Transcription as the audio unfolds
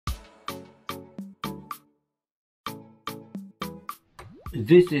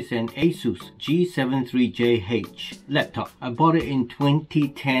This is an ASUS G73JH laptop. I bought it in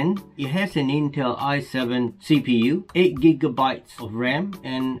 2010. It has an Intel i7 CPU, 8GB of RAM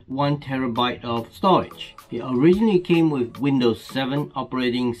and 1TB of storage. It originally came with Windows 7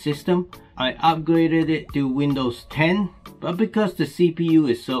 operating system. I upgraded it to Windows 10, but because the CPU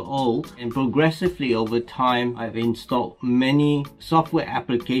is so old and progressively over time I've installed many software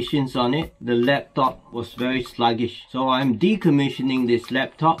applications on it, the laptop was very sluggish. So I'm decommissioning this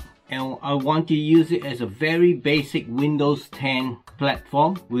laptop and I want to use it as a very basic Windows 10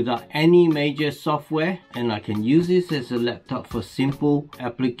 platform without any major software, and I can use this as a laptop for simple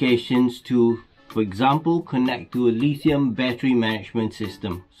applications to, for example, connect to a lithium battery management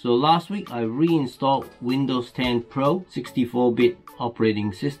system. So last week I reinstalled Windows 10 Pro 64-bit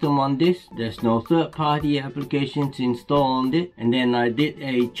operating system on this. There's no third-party applications installed on it. And then I did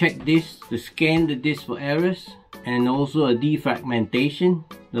a check disk to scan the disk for errors and also a defragmentation.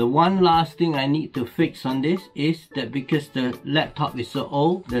 The one last thing I need to fix on this is that because the laptop is so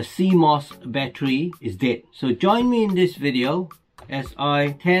old, the CMOS battery is dead. So join me in this video as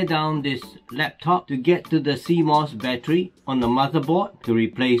I tear down this laptop to get to the CMOS battery on the motherboard to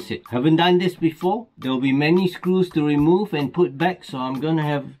replace it. Haven't done this before. There will be many screws to remove and put back, so I'm gonna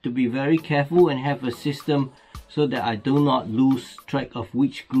have to be very careful and have a system so that I do not lose track of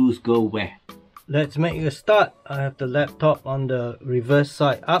which screws go where. Let's make a start. I have the laptop on the reverse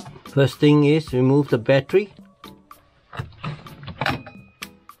side up. First thing is remove the battery.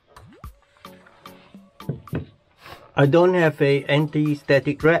 I don't have a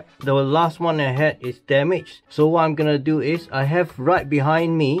anti-static wrap. The last one I had is damaged. So what I'm gonna do is I have right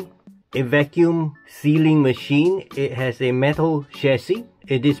behind me a vacuum sealing machine. It has a metal chassis.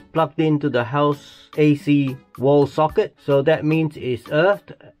 It is plugged into the house AC wall socket. So that means it's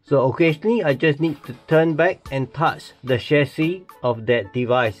earthed. So occasionally I just need to turn back and touch the chassis of that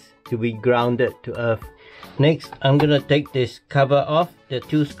device to be grounded to earth. Next, I'm gonna take this cover off the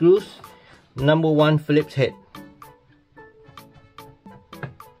two screws. Number one Phillips head.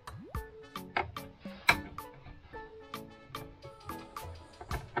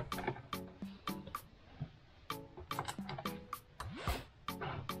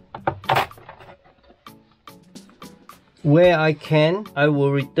 Where I can, I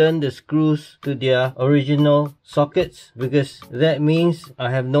will return the screws to their original sockets because that means I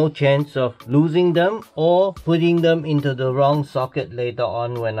have no chance of losing them or putting them into the wrong socket later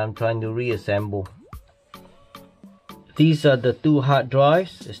on when I'm trying to reassemble. These are the two hard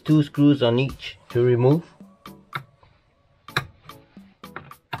drives. There's two screws on each to remove.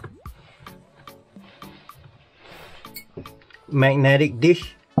 Magnetic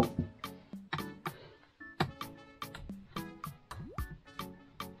dish.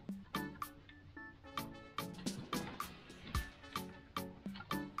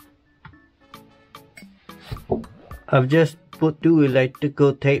 I've just put two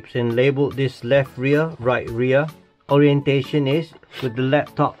electrical tapes and labeled this left rear, right rear. Orientation is with the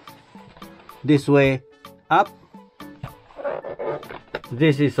laptop this way up.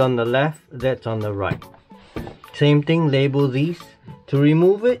 This is on the left, that's on the right. Same thing, label these. To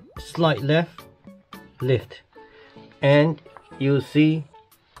remove it, slide left, lift. And you'll see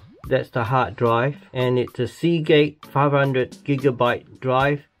that's the hard drive. And it's a Seagate 500GB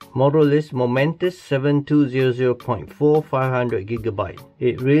drive. Model is Momentus 7200.4 500GB.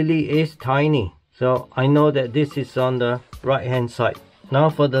 It really is tiny. So I know that this is on the right hand side. Now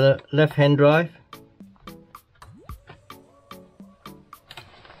for the left hand drive.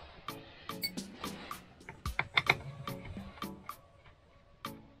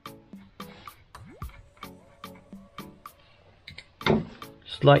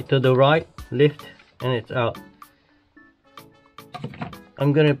 Slide to the right, lift, and it's out.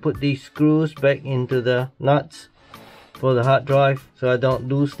 I'm gonna put these screws back into the nuts for the hard drive so I don't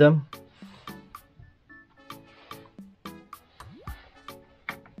lose them.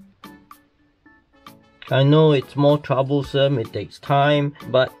 I know it's more troublesome, it takes time,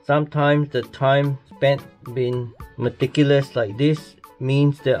 but sometimes the time spent being meticulous like this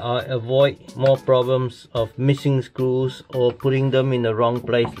means that I avoid more problems of missing screws or putting them in the wrong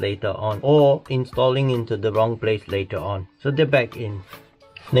place later on or installing into the wrong place later on. So they're back in.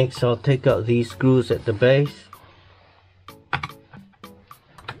 Next, I'll take out these screws at the base.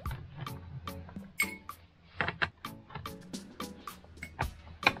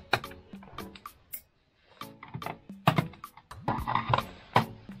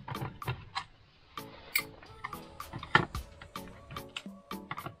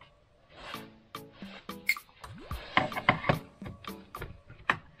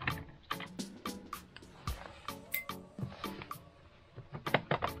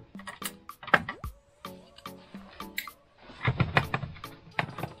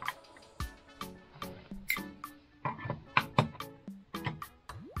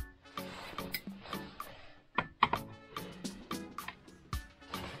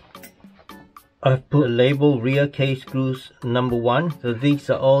 I've put a label rear case screws number 1. So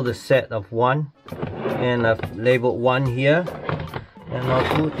these are all the set of 1. And I've labeled 1 here. And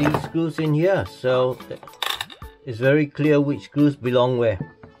I'll put these screws in here. So it's very clear which screws belong where.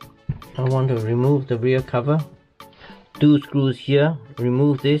 I want to remove the rear cover. 2 screws here.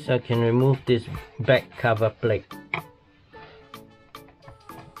 Remove this. I can remove this back cover plate.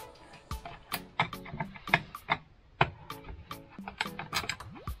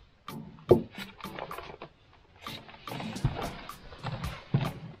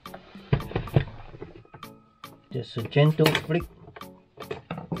 Just a gentle flick.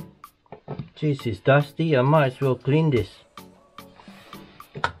 Jeez, it's dusty. I might as well clean this.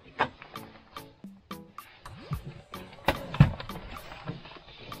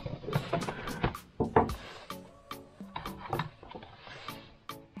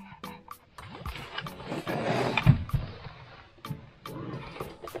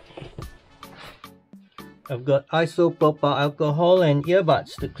 I've got isopropyl alcohol and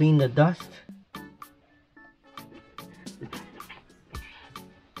earbuds to clean the dust.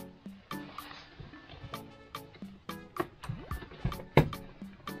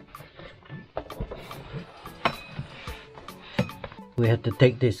 We have to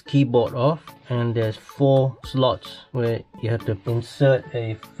take this keyboard off, and there's 4 slots where you have to insert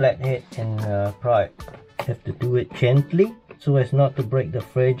a flathead and pry it. You have to do it gently so as not to break the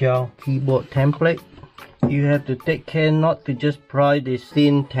fragile keyboard template. You have to take care not to just pry this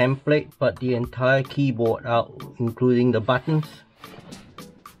thin template but the entire keyboard out, including the buttons.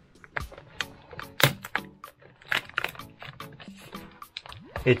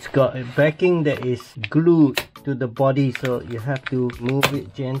 It's got a backing that is glued to the body, so you have to move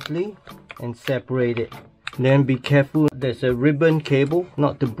it gently and separate it. Then be careful, there's a ribbon cable,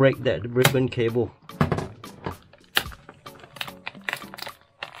 not to break that ribbon cable.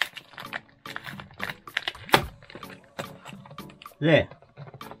 There.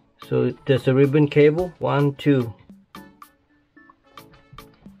 So there's a ribbon cable. 1, 2.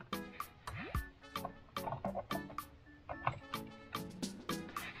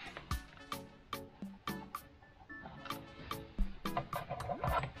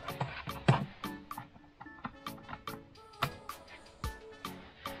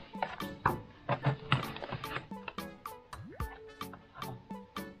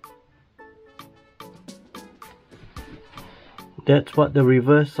 That's what the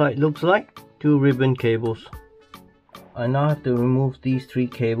reverse side looks like. 2 ribbon cables. I now have to remove these 3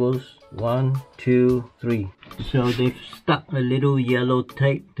 cables. 1, 2, 3. So they've stuck a little yellow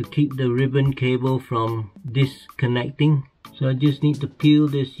tape to keep the ribbon cable from disconnecting. So I just need to peel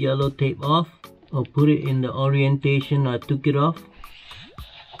this yellow tape off. I'll put it in the orientation I took it off.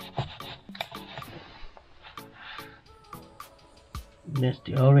 That's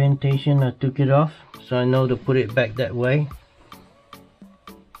the orientation I took it off, so I know to put it back that way.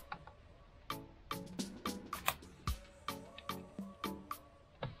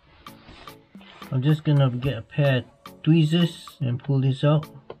 I'm just gonna get a pair of tweezers and pull this out.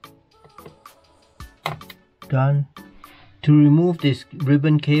 Done. To remove this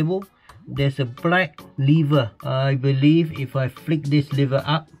ribbon cable, there's a black lever. I believe if I flick this lever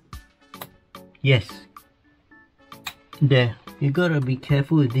up, yes, there. You gotta be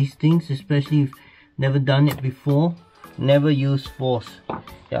careful with these things, especially if you've never done it before. Never use force.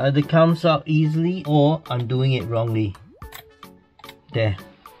 It either comes out easily or I'm doing it wrongly. There.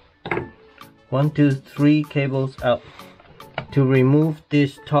 1, 2, 3 cables out. To remove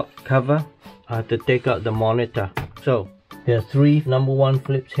this top cover, I have to take out the monitor. So there are 3 number 1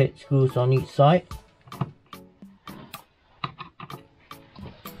 Phillips head screws on each side.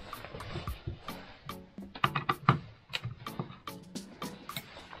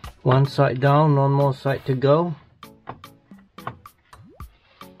 One side down, one more side to go.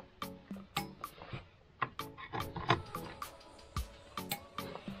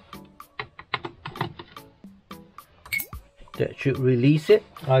 That should release it.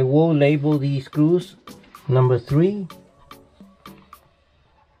 I will label these screws number 3,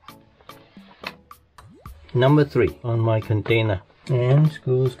 number 3 on my container, and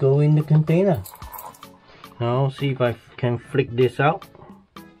screws go in the container. Now see if I can flick this out.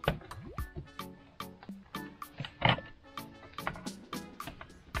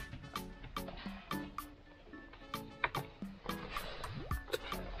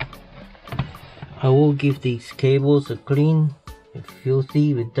 I will give these cables a clean. It's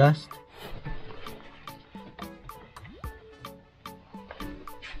filthy with dust.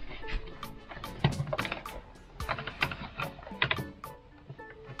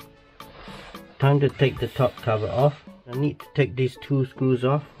 Time to take the top cover off. I need to take these 2 screws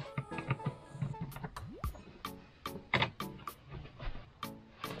off.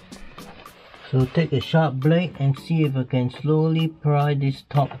 So take a sharp blade and see if I can slowly pry this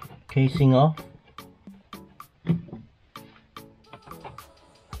top casing off.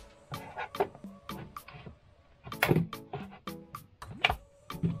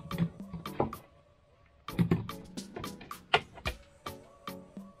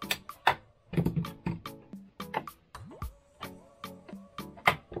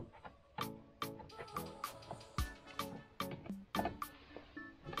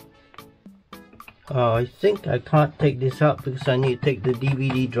 I think I can't take this out because I need to take the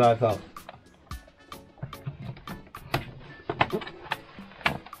DVD drive out.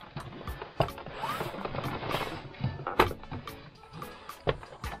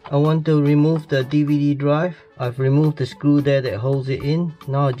 I want to remove the DVD drive. I've removed the screw there that holds it in.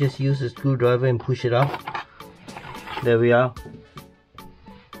 Now I just use the screwdriver and push it out. There we are.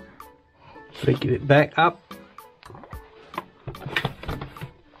 Pick it back up.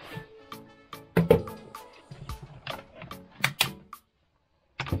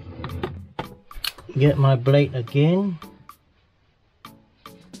 Get my blade again.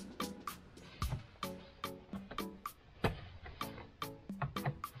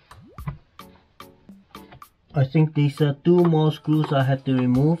 I think these are 2 more screws I had to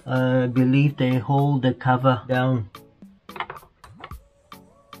remove. I believe they hold the cover down.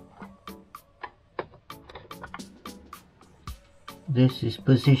 This is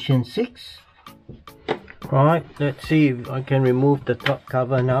position 6. Right, let's see if I can remove the top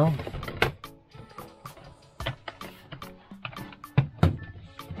cover now.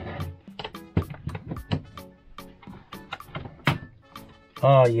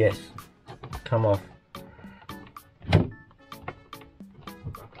 Ah, yes, come off.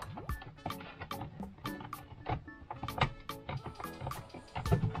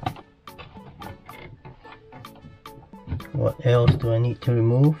 What else do I need to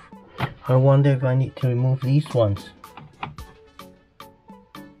remove? I wonder if I need to remove these ones.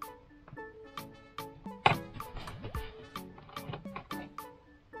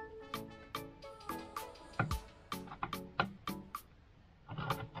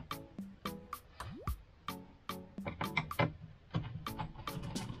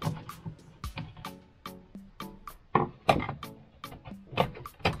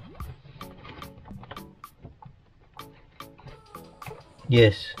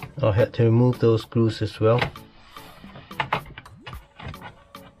 Yes, I had to remove those screws as well.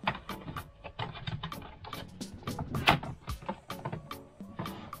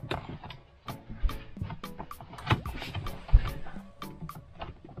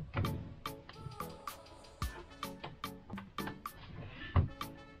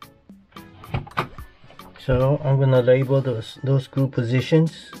 So I'm gonna label those screw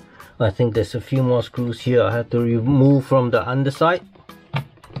positions. I think there's a few more screws here I have to remove from the underside.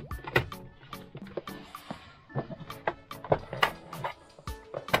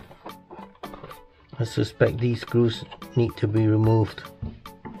 I suspect these screws need to be removed.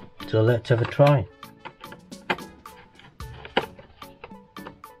 So let's have a try.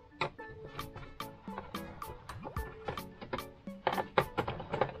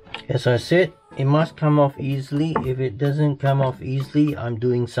 As I said, it must come off easily. If it doesn't come off easily, I'm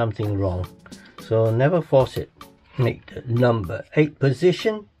doing something wrong. So never force it. Make the number 8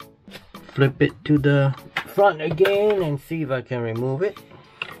 position. Flip it to the front again and see if I can remove it.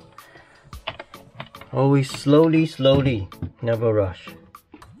 Always slowly, slowly, never rush.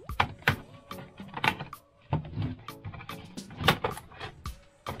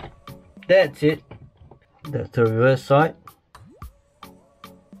 That's it. That's the reverse side.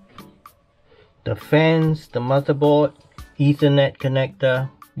 The fans, the motherboard, Ethernet connector,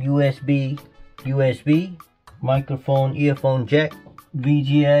 USB, microphone, earphone jack,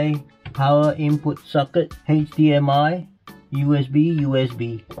 VGA, power input socket, HDMI,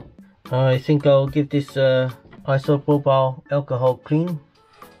 USB. I think I'll give this isopropyl alcohol clean.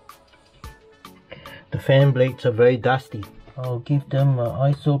 The fan blades are very dusty. I'll give them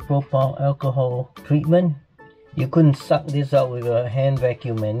isopropyl alcohol treatment. You couldn't suck this out with a hand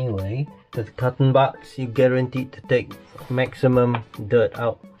vacuum anyway. The cotton buds, you're guaranteed to take maximum dirt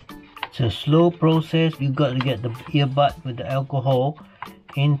out. It's a slow process. You got to get the earbud with the alcohol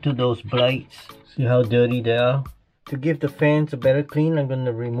into those blades. See how dirty they are? To give the fans a better clean, I'm going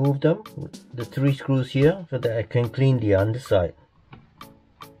to remove them, the 3 screws here, so that I can clean the underside.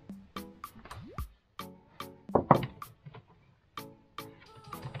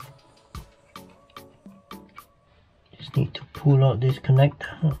 Just need to pull out this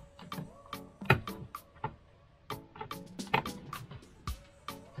connector.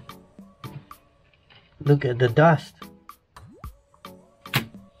 Look at the dust.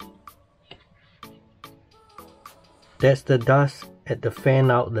 That's the dust at the fan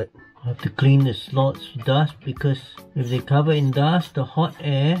outlet. I have to clean the slots with dust because if they cover in dust, the hot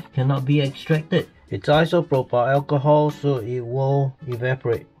air cannot be extracted. It's isopropyl alcohol, so it will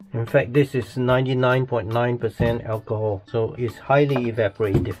evaporate. In fact, this is 99.9% alcohol, so it's highly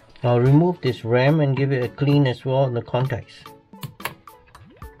evaporative. I'll remove this RAM and give it a clean as well on the contacts.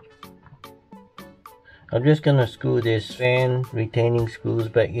 I'm just gonna screw this fan retaining screws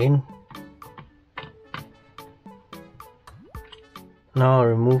back in. Now I'll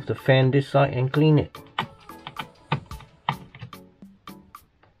remove the fan this side and clean it.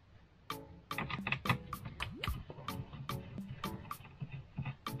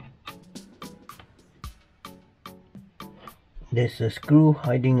 There's a screw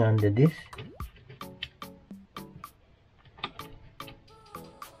hiding under this.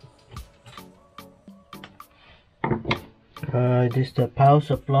 This is the power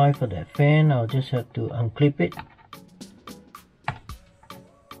supply for that fan. I'll just have to unclip it.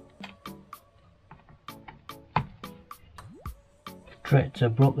 Threads, I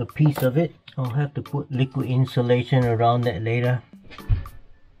broke a piece of it. I'll have to put liquid insulation around that later.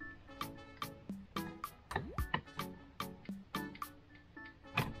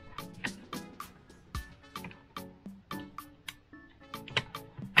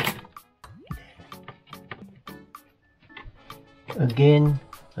 Again,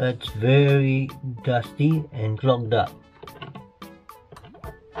 it's very dusty and clogged up.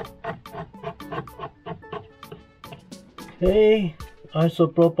 Hey,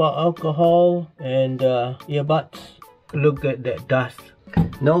 isopropyl alcohol and earbuds. Look at that dust.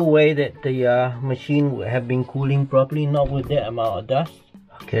 No way that the machine would have been cooling properly, not with that amount of dust.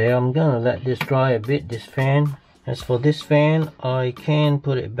 Okay, I'm gonna let this dry a bit, this fan. As for this fan, I can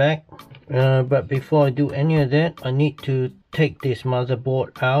put it back. But before I do any of that, I need to take this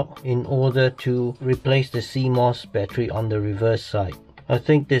motherboard out in order to replace the CMOS battery on the reverse side. I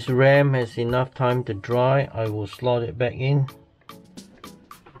think this RAM has enough time to dry. I will slot it back in.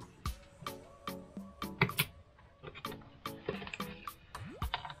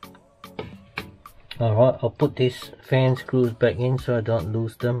 Alright, I'll put these fan screws back in so I don't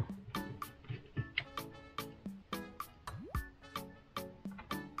lose them.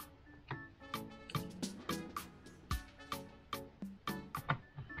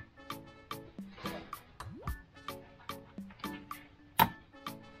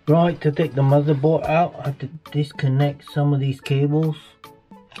 Right, to take the motherboard out, I have to disconnect some of these cables.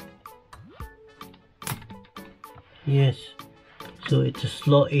 Yes, so it's a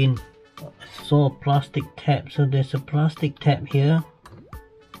slot in. I saw a plastic tab, so there's a plastic tab here.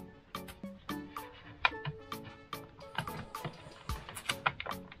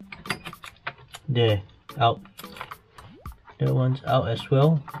 There, out. That one's out as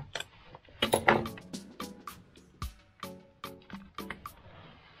well.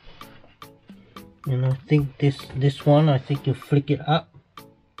 And I think this one, I think you flick it up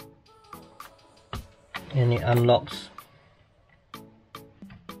and it unlocks.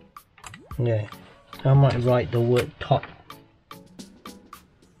 Yeah, I might write the word top.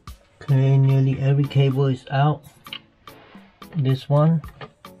 Okay, nearly every cable is out. This one,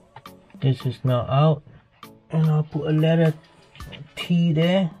 this is now out, and I'll put a letter T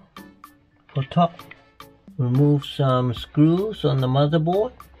there for top. Remove some screws on the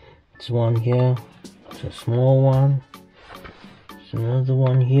motherboard. It's one here. It's a small one. There's another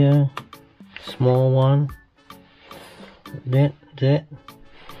one here. Small one. That.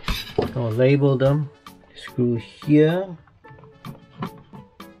 I'll label them. Screw here.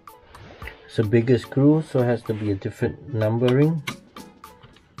 It's a bigger screw, so it has to be a different numbering.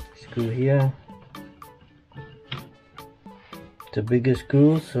 Screw here. It's a bigger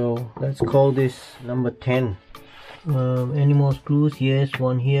screw, so let's call this number 10. Any more screws? Yes,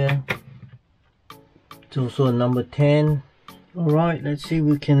 one here. It's also a number 10. Alright, let's see if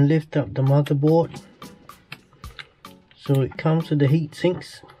we can lift up the motherboard. So it comes with the heat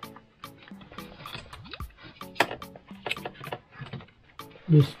sinks.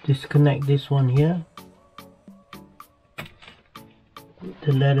 Just disconnect this one here.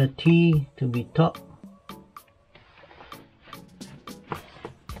 The letter T to be top.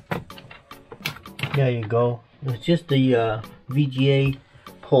 There you go. It's just the VGA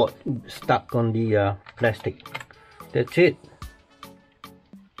port stuck on the plastic. That's it.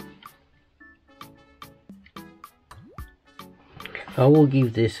 I will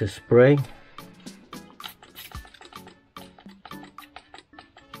give this a spray.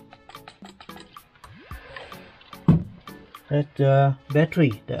 That's the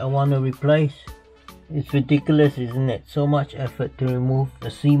battery that I want to replace. It's ridiculous, isn't it? So much effort to remove the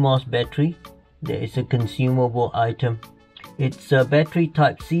CMOS battery there is a consumable item. It's a battery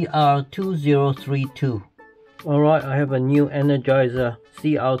type CR2032. Alright, I have a new Energizer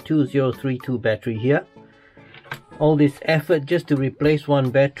CR2032 battery here. All this effort just to replace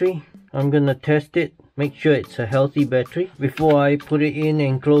one battery. I'm gonna test it, make sure it's a healthy battery before I put it in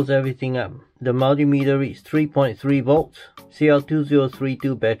and close everything up. The multimeter reads 3.3 volts.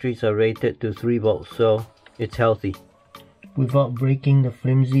 CR2032 batteries are rated to 3 volts, so it's healthy. Without breaking the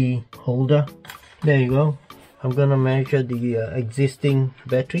flimsy holder, there you go. I'm gonna measure the existing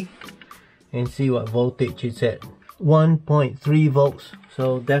battery and see what voltage it's at. 1.3 volts,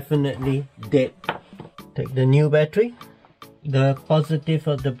 so definitely dead. Take the new battery. The positive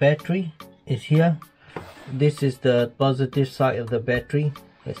of the battery is here. This is the positive side of the battery.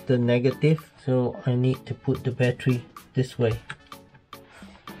 It's the negative, so I need to put the battery this way.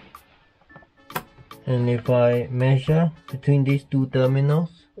 And if I measure between these two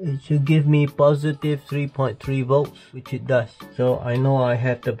terminals, it should give me positive 3.3 volts, which it does. So I know I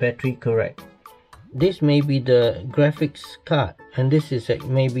have the battery correct. This may be the graphics card, and this is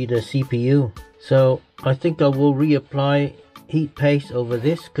maybe the CPU. So I think I will reapply heat paste over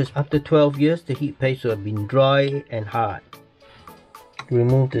this, because after 12 years the heat paste will have been dry and hard.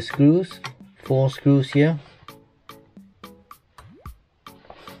 Remove the screws, 4 screws here.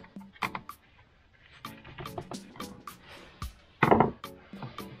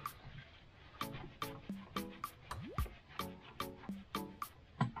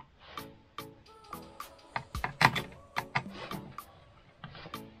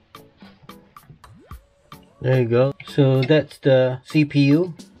 There you go. So that's the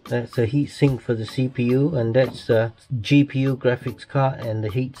CPU. That's a heatsink for the CPU, and that's the GPU graphics card and the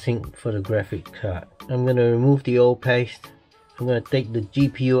heatsink for the graphics card. I'm going to remove the old paste. I'm going to take the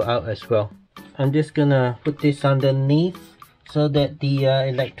GPU out as well. I'm just going to put this underneath so that the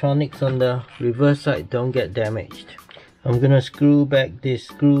electronics on the reverse side don't get damaged. I'm going to screw back these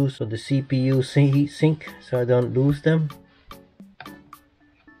screws for the CPU heatsink so I don't lose them.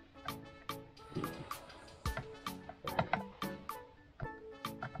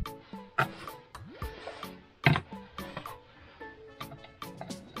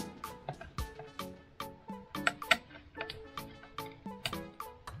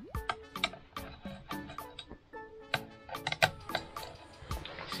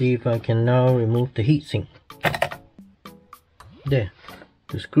 See if I can now remove the heatsink. There,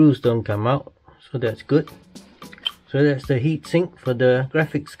 the screws don't come out, so that's good. So that's the heatsink for the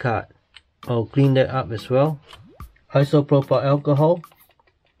graphics card. I'll clean that up as well. Isopropyl alcohol.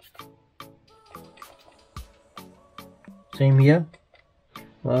 Same here.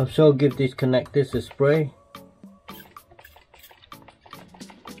 I'll also give these connectors a spray.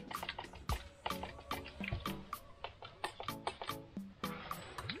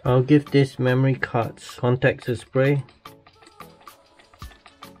 I'll give this memory card's contacts a spray.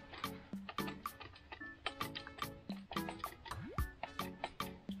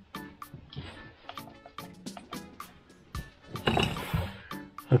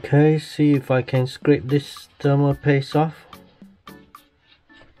 Okay, see if I can scrape this thermal paste off.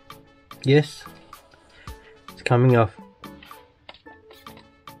 Yes, it's coming off.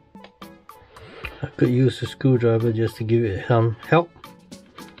 I could use a screwdriver just to give it some help.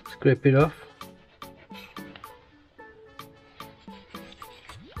 Scrape it off.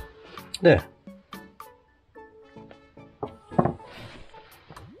 There.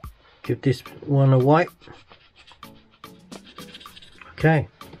 Give this one a wipe. Okay.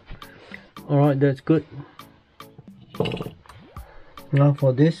 Alright, that's good. Now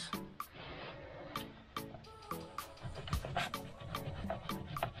for this.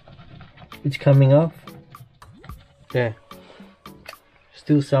 It's coming off. There.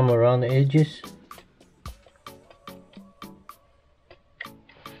 Still some around the edges.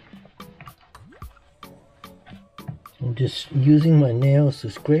 I'm just using my nails to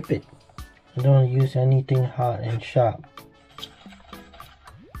scrape it. I don't use anything hard and sharp.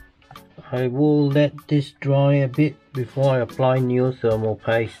 I will let this dry a bit before I apply new thermal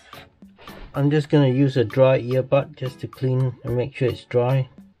paste. I'm just going to use a dry earbud just to clean and make sure it's dry.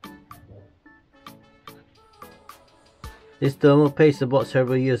 This thermal paste I bought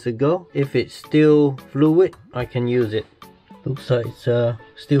several years ago. If it's still fluid, I can use it. Looks like it's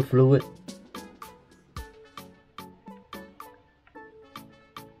still fluid.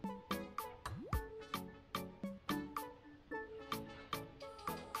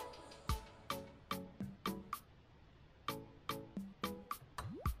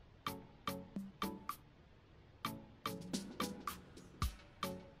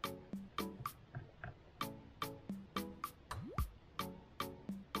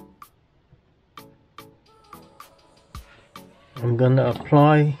 I'm gonna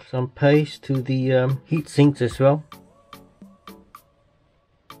apply some paste to the heat sinks as well,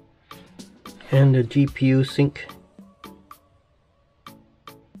 and the GPU sink.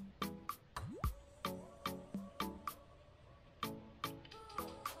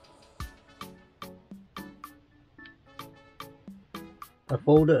 I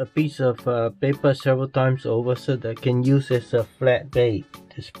folded a piece of paper several times over so that I can use as a flat bed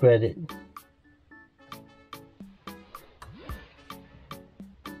to spread it.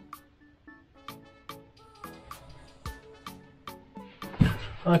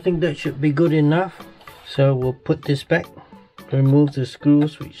 I think that should be good enough. So we'll put this back, remove the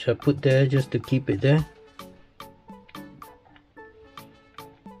screws which I put there just to keep it there.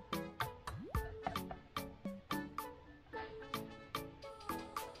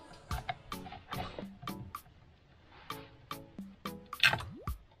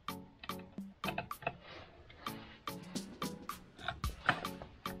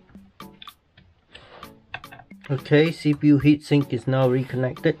 Okay, CPU heatsink is now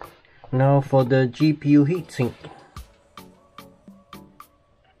reconnected. Now for the GPU heatsink.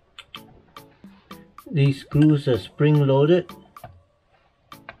 These screws are spring loaded,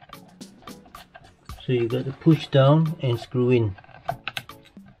 so you got to push down and screw in.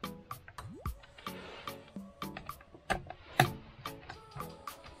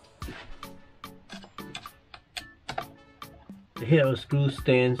 The head of the screw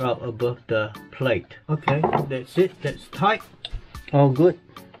stands out above the plate. Okay, that's it. That's tight. All good.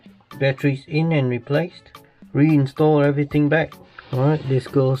 Batteries in and replaced. Reinstall everything back. Alright, this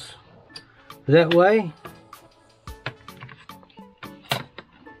goes that way.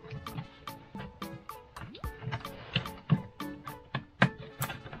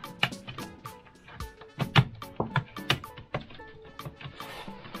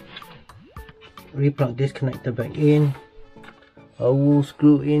 Replug this connector back in. I will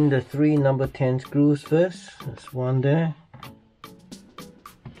screw in the 3 number 10 screws first. There's one there.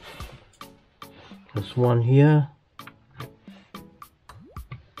 There's one here.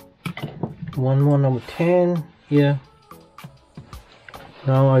 One more number 10 here.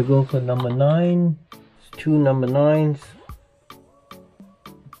 Now I go for number 9. It's 2 number 9s.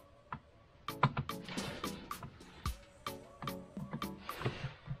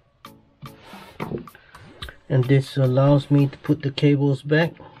 And this allows me to put the cables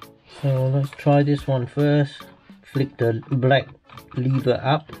back. So let's try this one first. Flick the black lever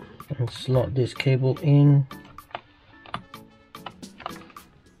up and slot this cable in.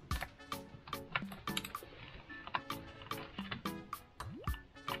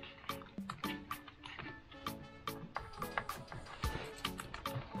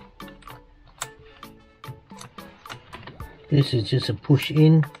 This is just a push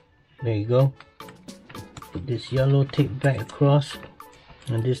in. There you go. Put this yellow tape back across,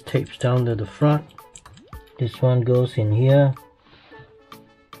 and this tapes down to the front. This one goes in here,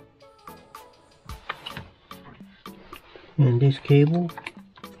 and this cable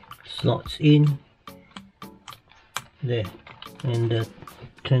slots in there, and the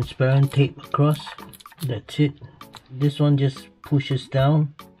transparent tape across. That's it. This one just pushes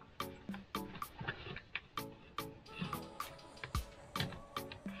down.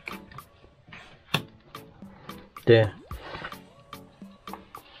 There.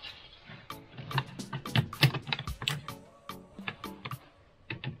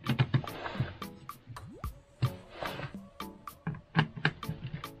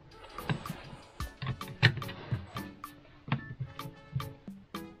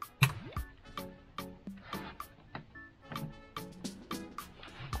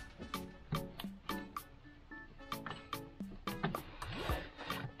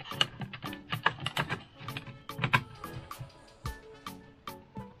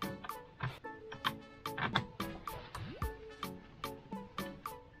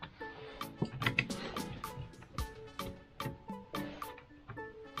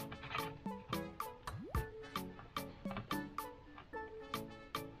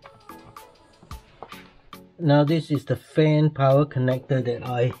 Now this is the fan power connector that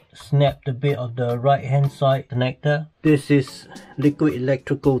I snapped a bit of the right hand side connector. This is liquid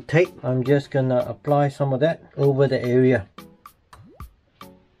electrical tape. I'm just gonna apply some of that over the area.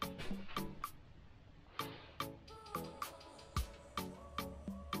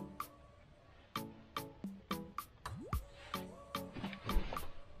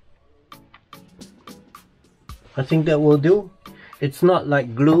 I think that will do. It's not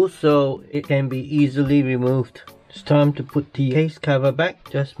like glue, so it can be easily removed. It's time to put the case cover back.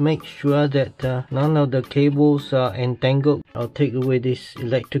 Just make sure that none of the cables are entangled. I'll take away this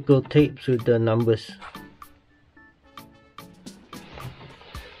electrical tape with the numbers.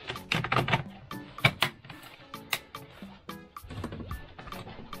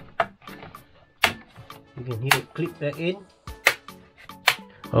 can hear it click back in.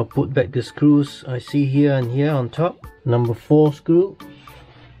 I'll put back the screws I see here and here on top. Number 4 screw.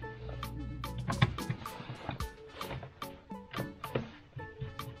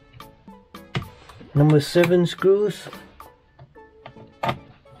 Number 7 screws.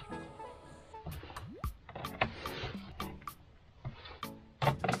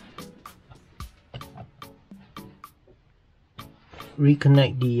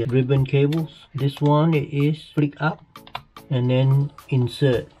 Reconnect the ribbon cables. This one it is flick up and then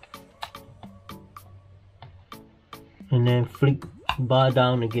insert, and then flick bar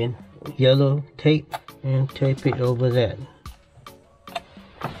down again. Yellow tape and tape it over that.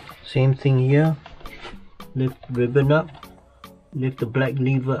 Same thing here. Lift ribbon up, lift the black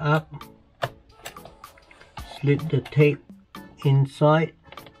lever up, slip the tape inside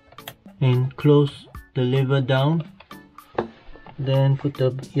and close the lever down, then put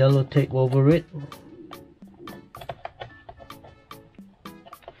the yellow tape over it.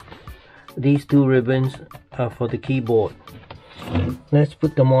 These 2 ribbons are for the keyboard. Let's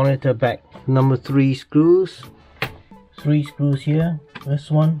put the monitor back. Number 3 screws. 3 screws here. This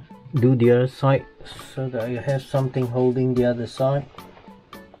one. Do the other side so that you have something holding the other side.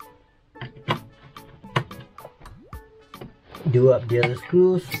 Do up the other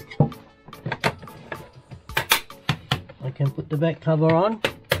screws. I can put the back cover on.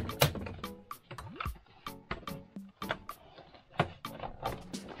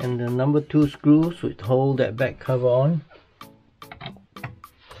 And the number 2 screws would hold that back cover on.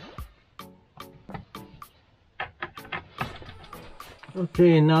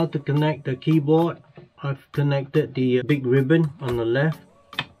 Okay, now to connect the keyboard, I've connected the big ribbon on the left.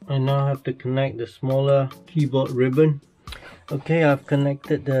 I now have to connect the smaller keyboard ribbon. Okay, I've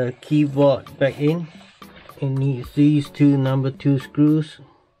connected the keyboard back in. It needs these 2 number 2 screws.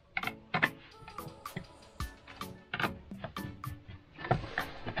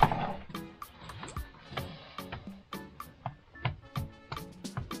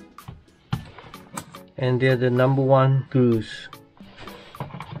 And they're the number 1 screws.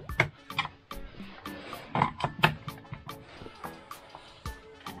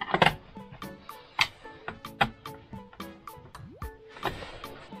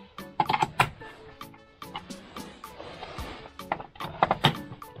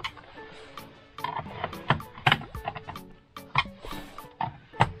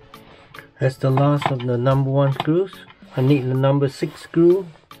 That's the last of the number 1 screws. I need the number 6 screw,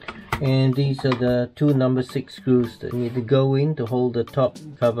 and these are the 2 number 6 screws that need to go in to hold the top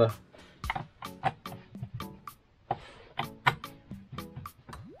cover.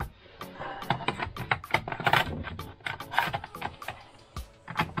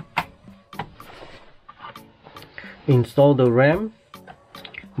 Install the RAM,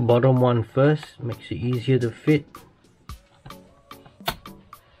 bottom one first, makes it easier to fit.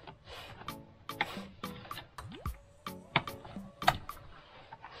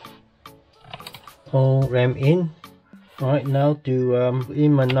 All RAM in. Alright, now to put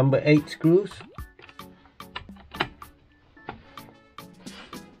in my number 8 screws.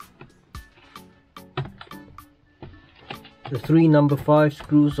 The 3 number 5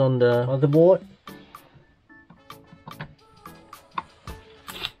 screws on the motherboard.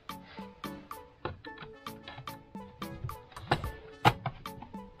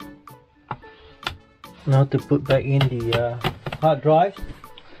 Now to put back in the hard drive.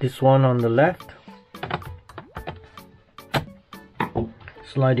 This one on the left.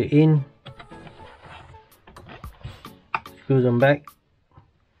 Slide it in, screw them back,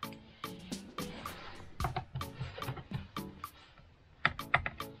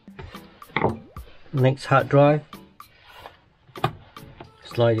 next hard drive,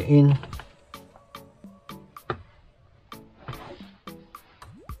 slide it in,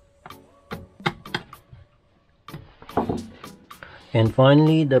 and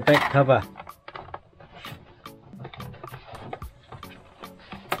finally the back cover.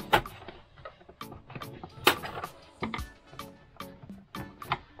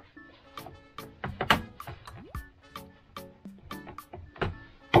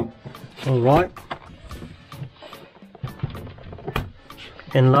 Alright,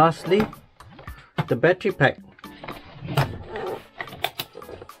 and lastly the battery pack.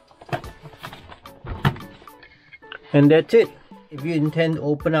 And that's it. If you intend to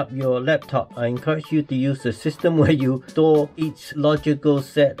open up your laptop, I encourage you to use the system where you store each logical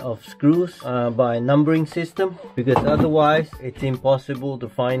set of screws by numbering system, because otherwise it's impossible to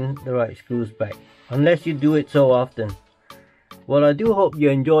find the right screws back unless you do it so often. Well, I do hope you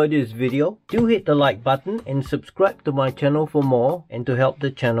enjoyed this video. Do hit the like button and subscribe to my channel for more and to help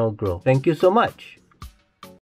the channel grow. Thank you so much.